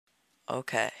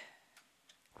Okay.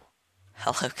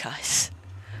 Hello guys.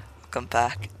 Welcome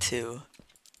back to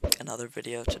another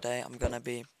video today. I'm gonna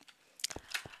be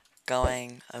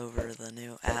going over the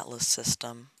new Atlas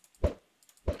system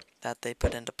that they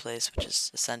put into place, which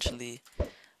is essentially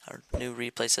a new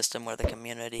replay system where the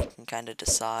community can kind of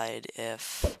decide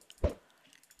if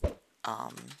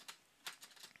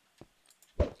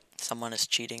someone is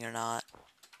cheating or not.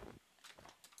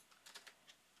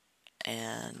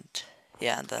 And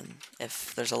yeah, and then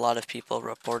if there's a lot of people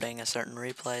reporting a certain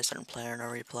replay, a certain player in a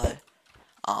replay,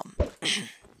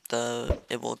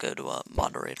 it will go to a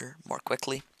moderator more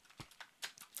quickly,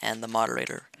 and the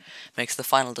moderator makes the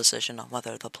final decision on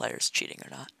whether the player is cheating or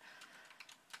not.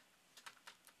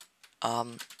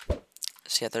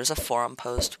 So yeah, there's a forum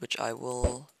post which I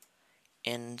will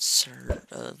insert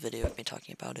a video of me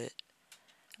talking about it,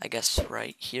 I guess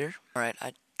right here. Alright,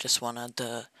 I just wanted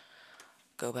to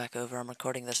go back over. I'm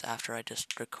recording this after I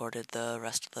just recorded the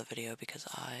rest of the video because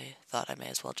I thought I may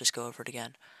as well just go over it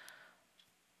again.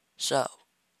 So,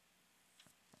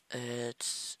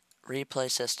 it's replay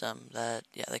system that,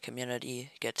 yeah, the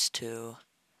community gets to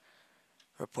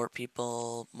report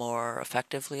people more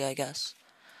effectively, I guess.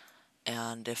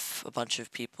 And if a bunch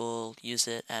of people use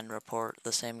it and report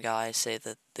the same guy, say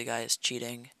that the guy is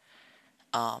cheating,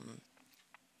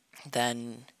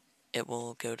 then it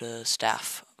will go to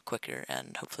staff quicker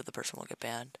and hopefully the person will get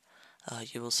banned.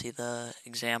 You will see the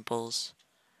examples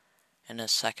in a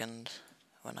second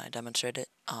when I demonstrate it.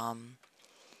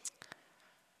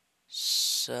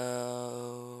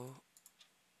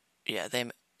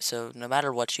 So no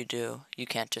matter what you do, you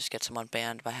can't just get someone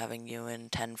banned by having you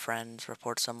and 10 friends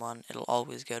report someone. It'll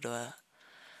always go to a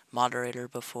moderator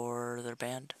before they're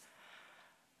banned.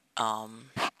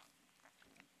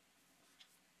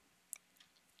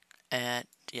 And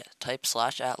yeah, type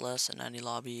 /atlas in any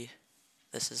lobby.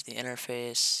 This is the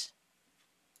interface.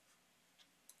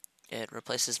 It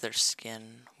replaces their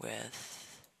skin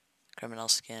with criminal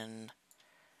skin.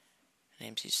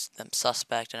 Names them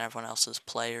suspect and everyone else's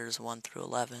players 1 through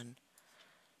 11.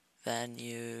 Then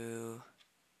you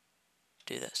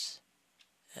do this.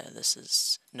 This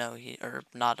is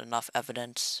not enough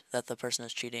evidence that the person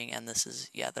is cheating, and this is,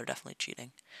 yeah, they're definitely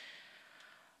cheating.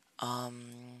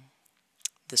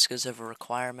 This goes over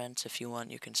requirements. If you want,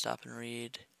 you can stop and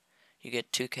read. You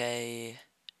get 2K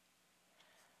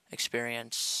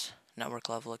experience, network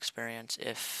level experience,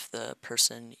 if the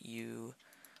person you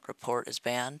report is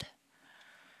banned.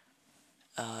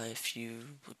 If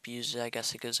you abuse it, I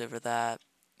guess it goes over that.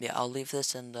 Yeah, I'll leave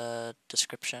this in the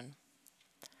description,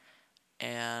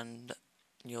 and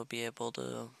you'll be able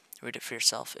to read it for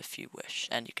yourself if you wish,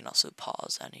 and you can also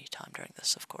pause any time during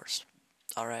this, of course.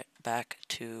 Alright, back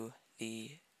to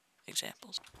the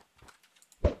examples.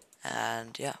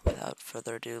 And yeah, without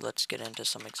further ado, let's get into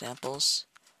some examples.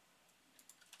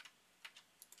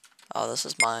 Oh, this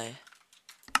is my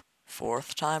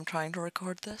 4th time trying to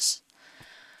record this.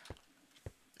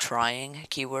 Trying,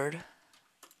 keyword.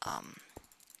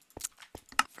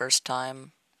 First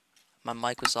time, my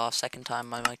mic was off. Second time,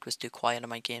 my mic was too quiet and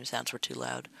my game sounds were too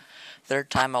loud.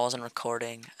 Third time, I wasn't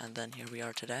recording, and then here we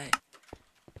are today.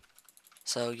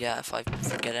 So yeah, if I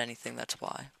forget anything, that's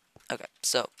why. Okay,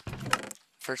 so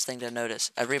first thing to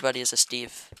notice, everybody is a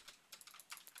Steve,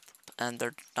 and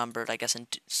they're numbered, I guess, in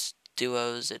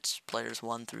duos. It's players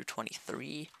 1 through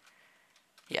 23.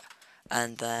 Yeah,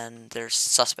 and then there's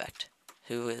suspect,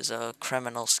 who is a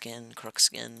criminal skin, crook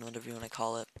skin, whatever you want to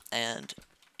call it, and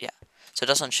yeah, so it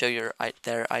doesn't show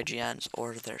their IGNs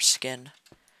or their skin,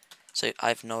 so I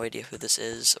have no idea who this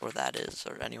is, or that is,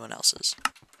 or anyone else's,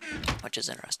 which is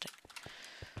interesting.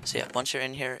 So yeah, once you're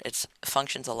in here, it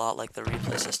functions a lot like the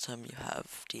replay system. You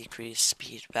have decrease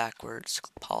speed backwards,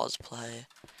 pause play,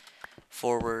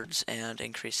 forwards, and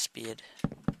increase speed.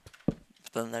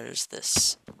 Then there's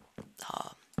this,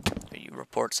 where you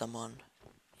report someone.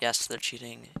 Yes, they're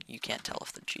cheating. You can't tell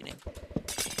if they're cheating.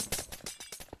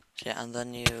 So yeah, and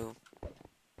then you...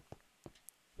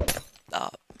 it'd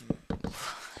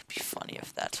be funny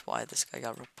if that's why this guy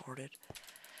got reported.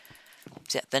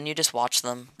 So yeah, then you just watch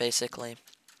them, basically,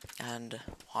 and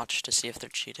watch to see if they're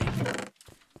cheating.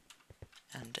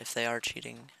 And if they are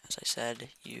cheating, as I said,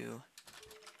 you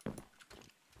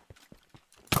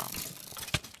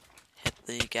hit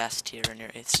the gas tier in your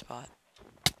 8th spot.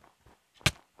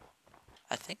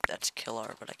 I think that's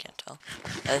killer, but I can't tell.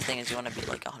 The other thing is you want to be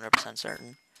like 100%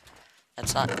 certain.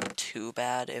 That's not too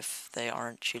bad if they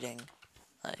aren't cheating,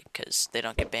 like, because they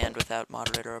don't get banned without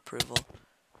moderator approval.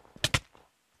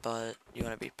 But you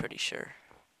want to be pretty sure.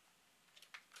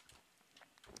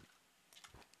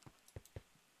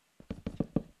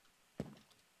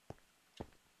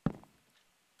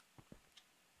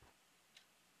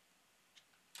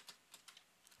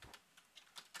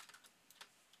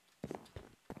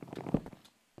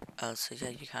 So yeah,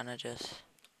 you kind of just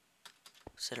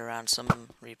sit around. Some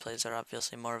replays are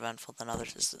obviously more eventful than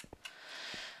others.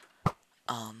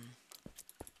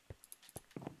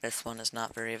 This one is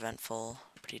not very eventful,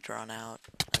 pretty drawn out,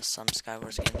 as some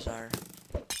Skywars games are.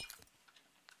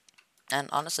 And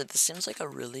honestly, this seems like a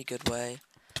really good way.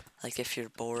 Like, if you're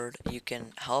bored, you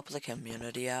can help the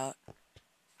community out,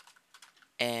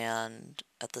 and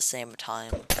at the same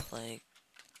time, like,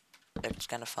 it's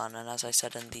kind of fun. And as I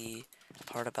said in the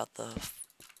part about the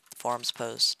forums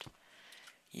post,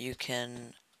 you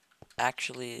can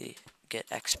actually get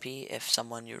XP if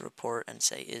someone you report and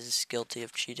say is guilty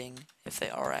of cheating. If they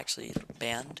are actually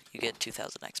banned, you get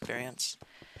 2,000 experience.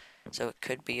 So it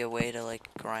could be a way to,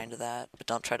 like, grind that, but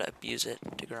don't try to abuse it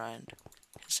to grind,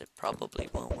 because it probably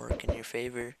won't work in your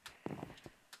favor. I'm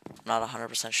not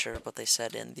 100% sure what they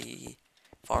said in the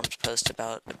forums post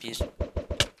about abusing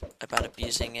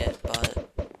it, but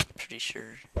I'm pretty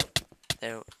sure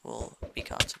there will be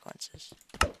consequences.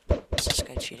 Is this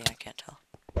guy cheating? I can't tell.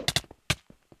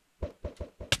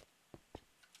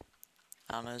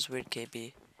 I don't know, it's weird,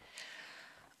 KB.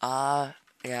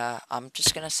 Yeah, I'm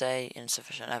just gonna say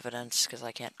insufficient evidence, because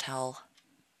I can't tell.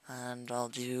 And I'll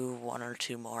do one or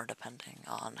two more, depending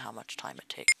on how much time it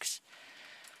takes.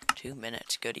 2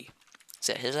 minutes, goody.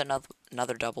 So here's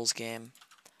another doubles game.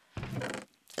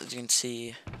 As you can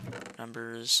see,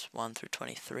 numbers 1 through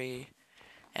 23,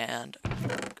 and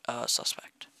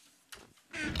suspect.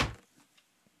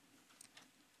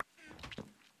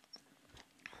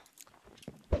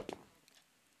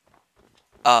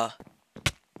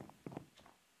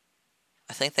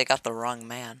 I think they got the wrong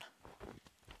man.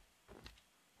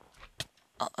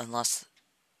 Unless...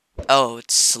 Oh,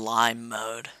 it's slime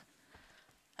mode.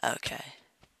 Okay.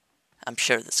 I'm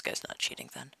sure this guy's not cheating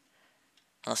then.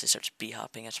 Unless he starts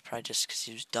b-hopping, it's probably just because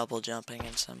he was double jumping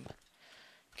and some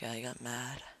guy got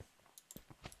mad.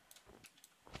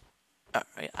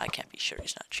 Alright, I can't be sure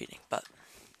he's not cheating, but...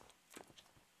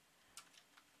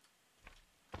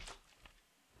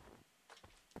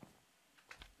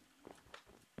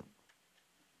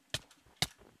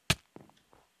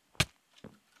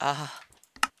 I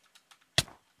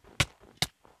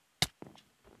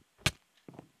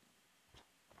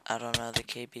don't know, the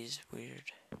KB's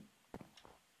weird.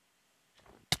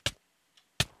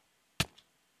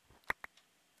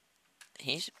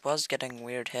 He was getting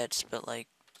weird hits, but like,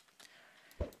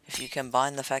 if you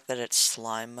combine the fact that it's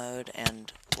slime mode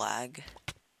and lag,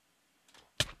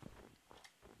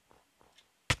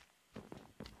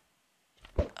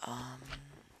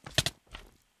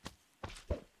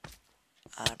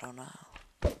 I don't know.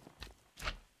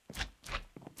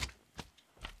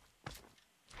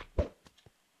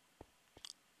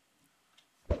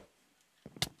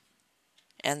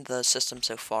 And the system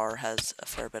so far has a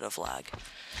fair bit of lag.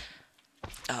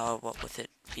 What with it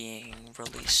being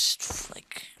released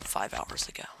like 5 hours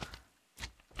ago.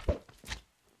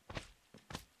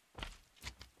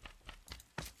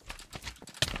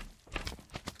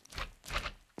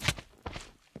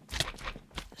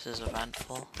 This is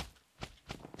eventful.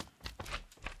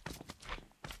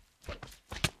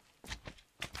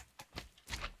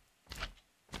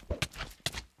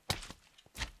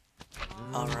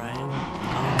 Alright,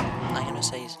 I'm gonna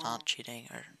say he's not cheating,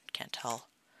 or can't tell.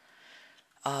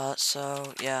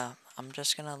 So, yeah, I'm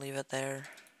just gonna leave it there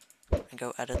and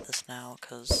go edit this now,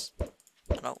 because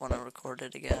I don't want to record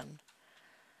it again.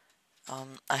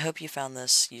 I hope you found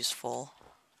this useful,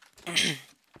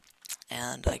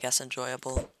 and I guess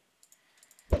enjoyable.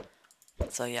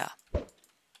 So yeah,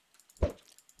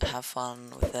 have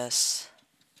fun with this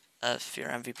if you're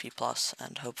MVP plus,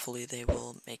 and hopefully they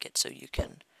will make it so you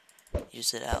can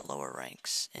use it at lower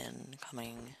ranks in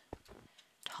coming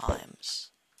times.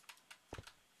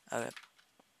 Okay,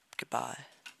 goodbye.